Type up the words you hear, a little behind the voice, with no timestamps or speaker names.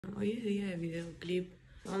Hoy es día de videoclip.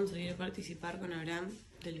 Vamos a ir a participar con Abraham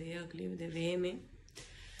del videoclip de BM.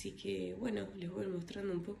 Así que bueno, les voy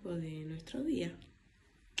mostrando un poco de nuestro día.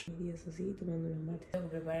 Los días así, tomando unos mates. Tengo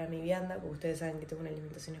que preparar mi vianda, porque ustedes saben que tengo una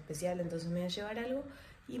alimentación especial, entonces me voy a llevar algo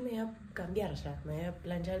y me voy a cambiar ya. Me voy a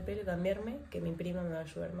planchar el pelo y cambiarme, que mi prima me va a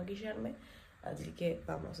ayudar a maquillarme. Así que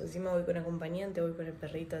vamos, encima voy con acompañante, voy con el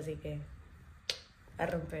perrito, así que a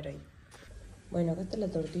romper hoy. Bueno, acá está la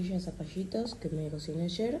tortilla de zapallitos que me cociné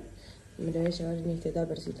ayer. Me la voy a llevar en este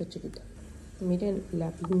tuppercito chiquito. Miren la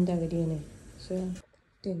pinta que tiene. O sea,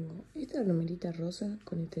 tengo esta remerita rosa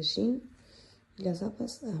con este jean y las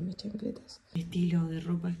zapas a mis chancletas. El estilo de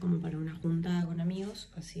ropa es como para una juntada con amigos,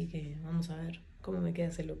 así que vamos a ver cómo me queda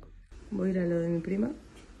ese look. Voy a ir a lo de mi prima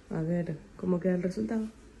a ver cómo queda el resultado.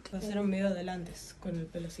 Voy a hacer un video del antes con el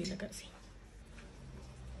pelo así, la cara así.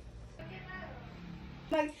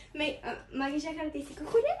 Maquillaje artístico.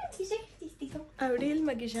 Julián, maquillaje artístico. Abrí el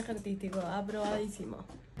maquillaje artístico, aprobadísimo.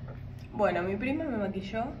 Bueno, mi prima me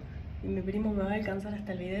maquilló y mi primo me va a alcanzar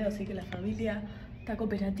hasta el video, así que la familia está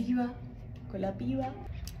cooperativa con la piba.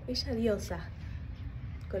 Ella diosa,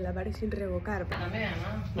 con la pared sin revocar.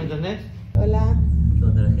 ¿Me entendés? Hola. ¿Qué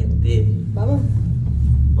onda la gente? ¿Vamos?